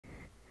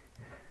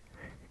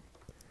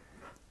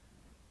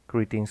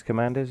Greetings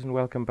Commanders, and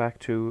welcome back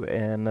to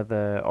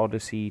another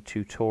Odyssey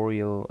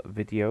tutorial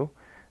video.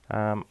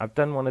 I've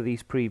done one of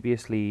these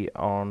previously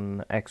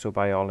on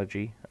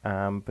Exo-Biology,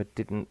 but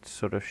didn't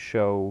sort of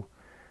show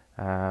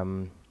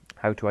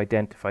how to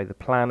identify the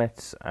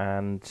planets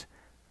and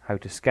how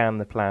to scan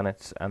the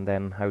planets, and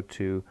then how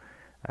to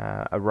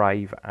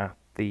arrive at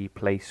the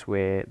place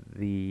where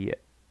the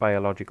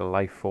biological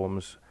life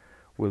forms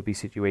will be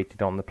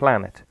situated on the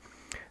planet.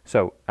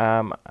 So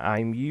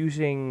I'm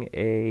using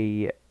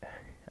a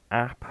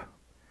app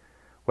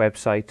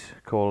website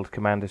called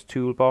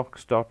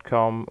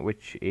commanderstoolbox.com,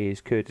 which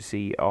is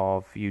courtesy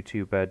of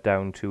YouTuber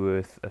Down to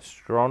Earth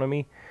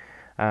Astronomy.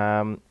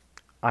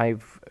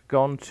 I've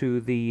gone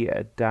to the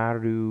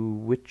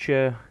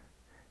Daruwitcher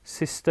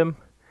system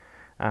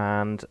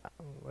and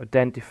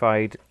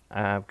identified,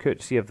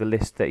 courtesy of the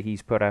list that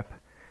he's put up,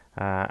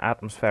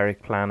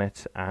 atmospheric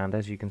planet, and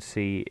as you can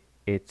see,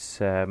 it's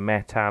a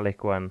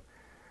metallic one.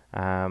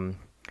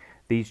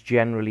 These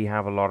generally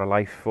have a lot of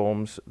life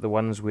forms. The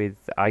ones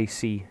with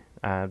icy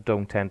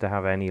don't tend to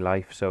have any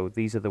life, so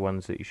these are the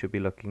ones that you should be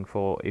looking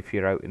for if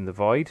you're out in the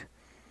void.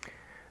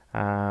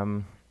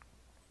 So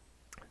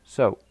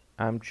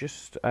I'm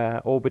just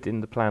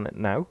orbiting the planet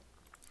now.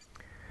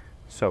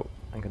 So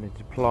I'm going to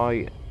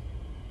deploy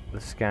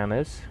the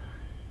scanners.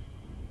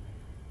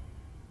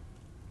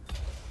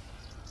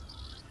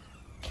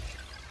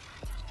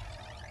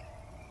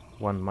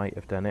 One might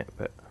have done it,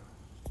 but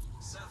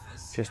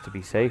just to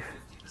be safe.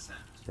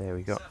 There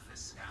we go.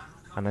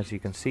 And as you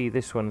can see,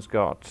 this one's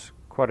got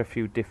quite a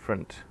few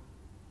different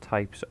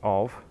types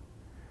of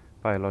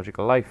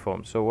biological life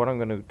forms. So what I'm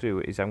going to do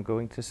is I'm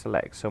going to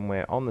select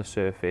somewhere on the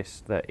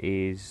surface that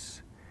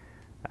is,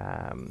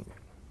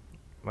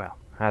 well,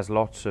 has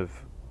lots of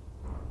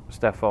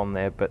stuff on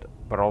there, but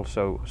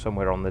also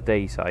somewhere on the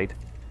day side,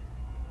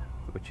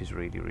 which is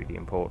really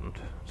important.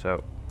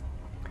 So,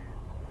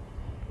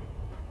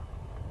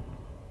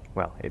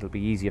 well, it'll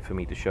be easier for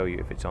me to show you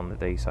if it's on the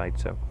day side.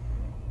 So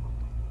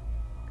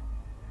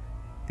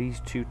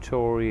these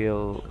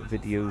tutorial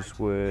videos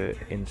were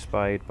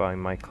inspired by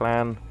my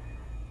clan.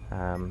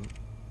 I've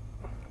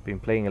been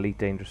playing Elite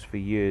Dangerous for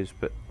years,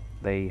 but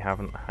they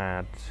haven't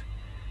had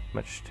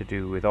much to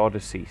do with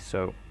Odyssey,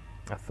 so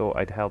I thought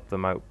I'd help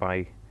them out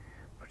by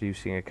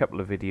producing a couple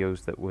of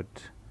videos that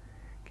would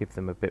give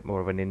them a bit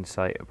more of an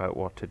insight about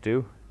what to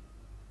do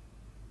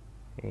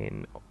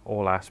in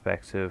all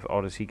aspects of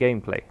Odyssey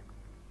gameplay.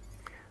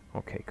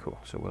 Okay, cool.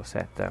 So we'll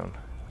set down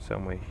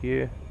somewhere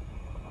here.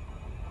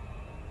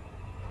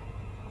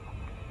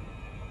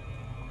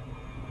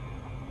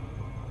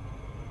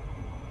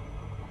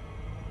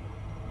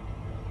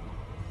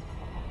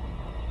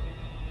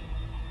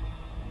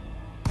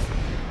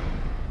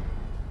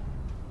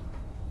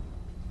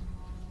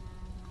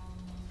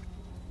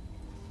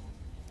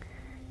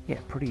 Yeah,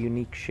 pretty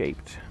unique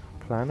shaped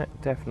planet.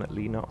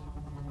 Definitely not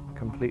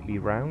completely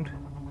round.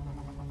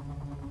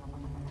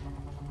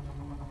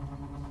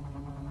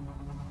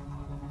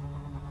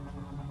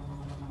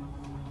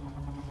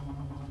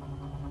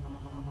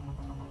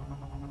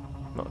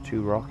 Not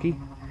too rocky.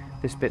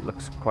 This bit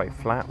looks quite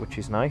flat, which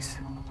is nice.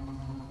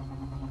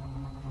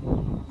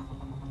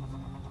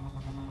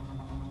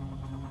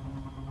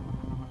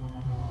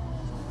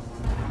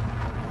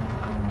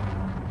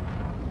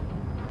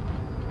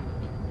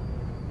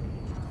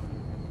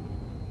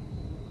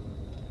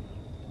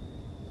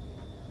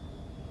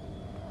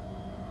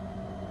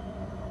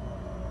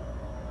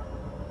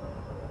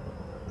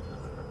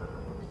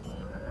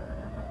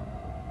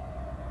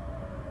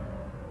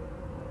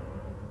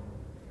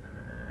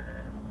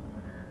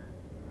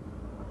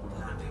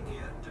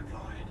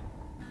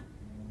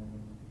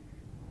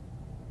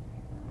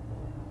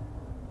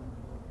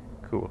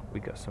 Cool, we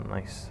got some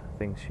nice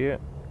things here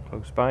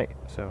close by,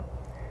 so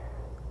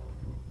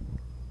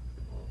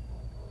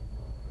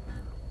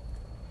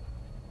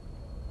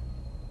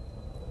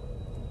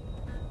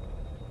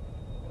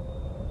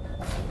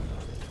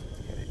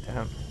get it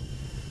down.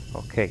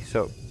 Okay,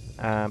 so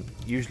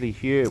usually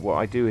here what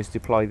I do is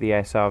deploy the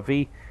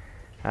SRV.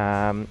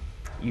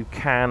 You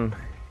can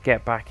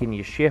get back in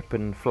your ship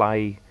and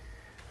fly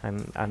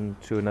and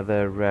to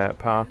another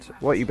part.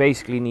 What you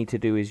basically need to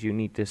do is you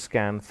need to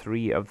scan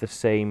 3 of the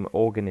same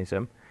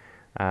organism,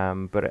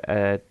 but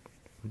a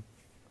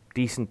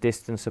decent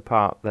distance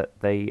apart,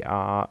 that they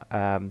are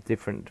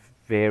different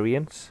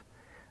variants.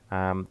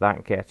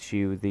 That gets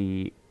you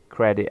the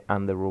credit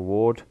and the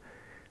reward.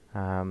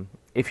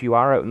 If you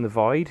are out in the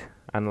void,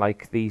 and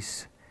like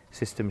these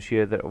systems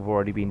here that have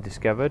already been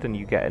discovered, and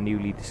you get a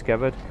newly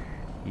discovered,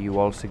 you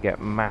also get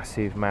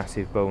massive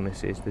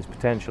bonuses. There's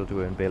potential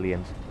to earn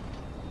billions.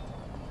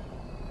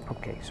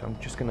 Okay, so I'm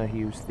just going to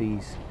use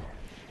these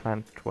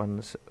plant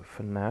ones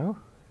for now.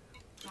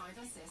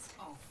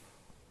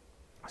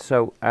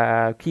 So,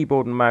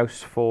 keyboard and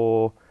mouse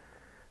for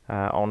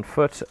on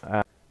foot.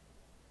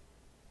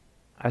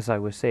 As I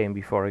was saying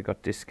before I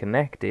got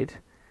disconnected,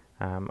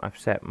 I've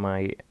set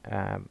my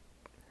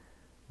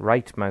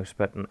right mouse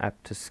button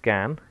up to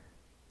scan,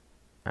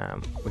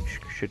 which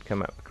should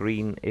come up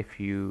green if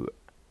you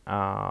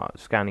are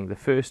scanning the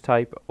first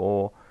type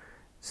or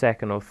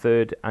second or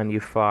third, and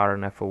you're far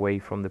enough away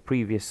from the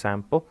previous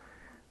sample,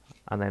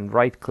 and then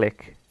right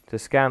click to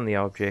scan the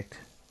object,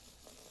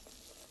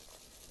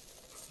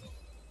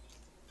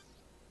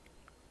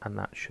 and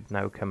that should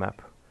now come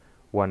up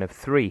one of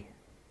 3.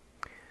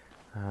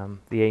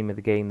 The aim of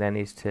the game then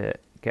is to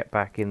get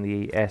back in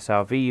the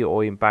SRV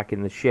or back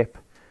in the ship,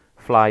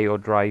 fly or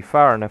drive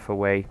far enough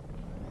away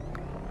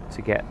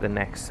to get the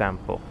next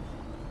sample.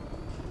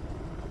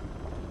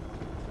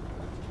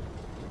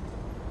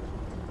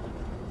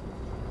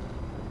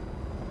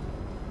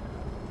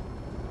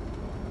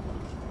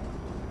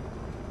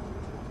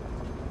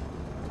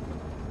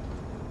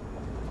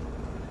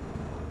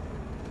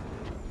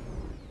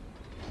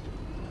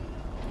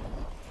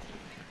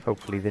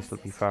 Hopefully this will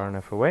be far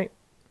enough away.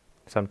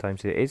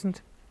 Sometimes it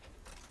isn't.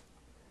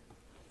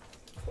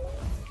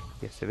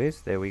 Yes, it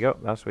is. There we go.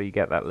 That's where you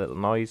get that little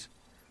noise.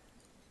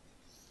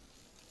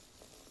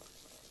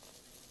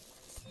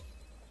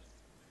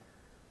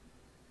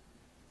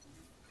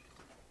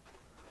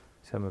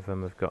 Some of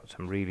them have got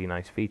some really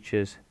nice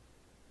features.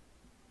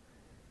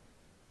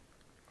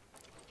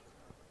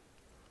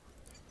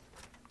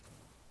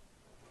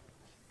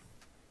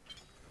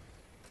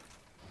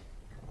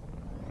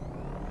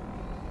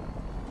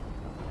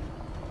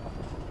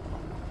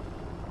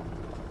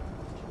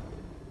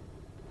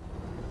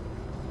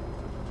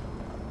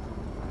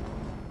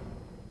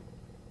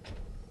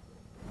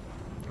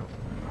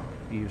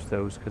 Use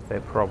those because they're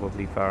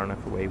probably far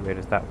enough away,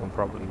 whereas that one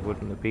probably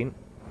wouldn't have been.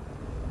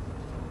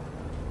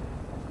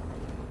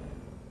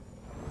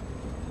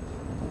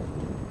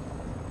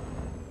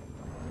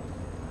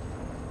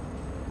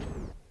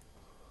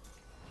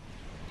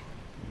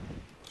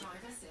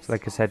 So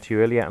like I said to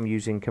you earlier, I'm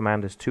using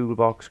Commander's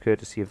Toolbox,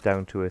 courtesy of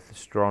Down to Earth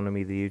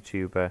Astronomy, the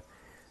YouTuber.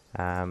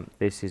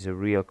 This is a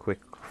real quick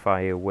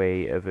fire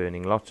way of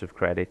earning lots of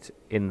credit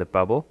in the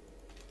bubble.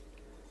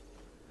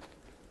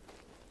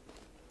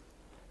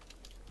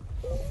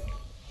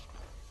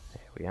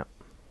 Yeah.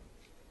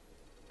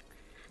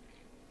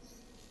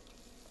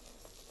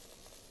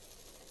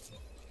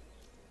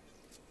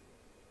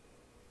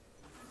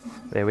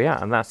 There we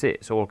are, and that's it.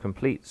 It's all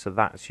complete. So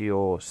that's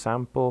your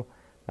sample.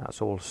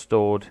 That's all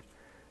stored,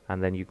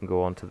 and then you can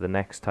go on to the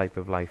next type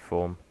of life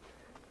form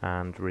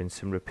and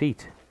rinse and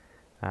repeat.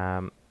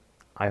 I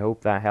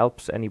hope that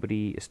helps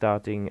anybody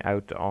starting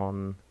out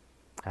on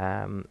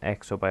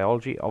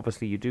Exo-Biology.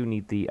 Obviously, you do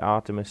need the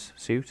Artemis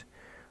suit,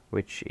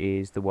 which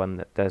is the one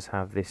that does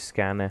have this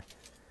scanner.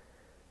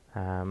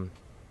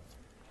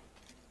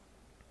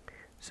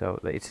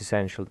 So it's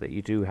essential that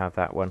you do have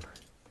that one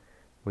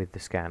with the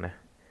scanner.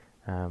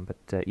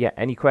 Yeah,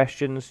 any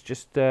questions,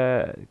 just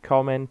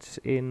comment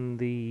in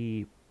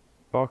the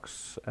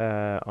box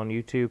on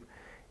YouTube.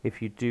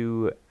 If you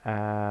do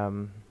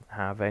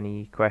have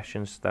any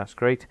questions, that's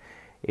great.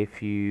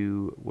 If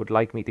you would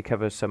like me to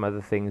cover some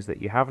other things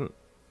that you haven't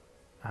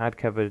had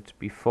covered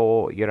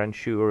before, you're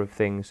unsure of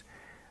things,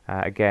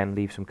 again,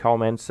 leave some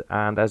comments,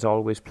 and as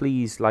always,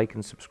 please like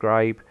and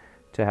subscribe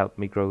to help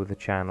me grow the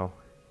channel.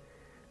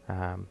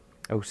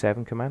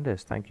 07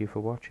 Commanders, thank you for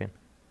watching.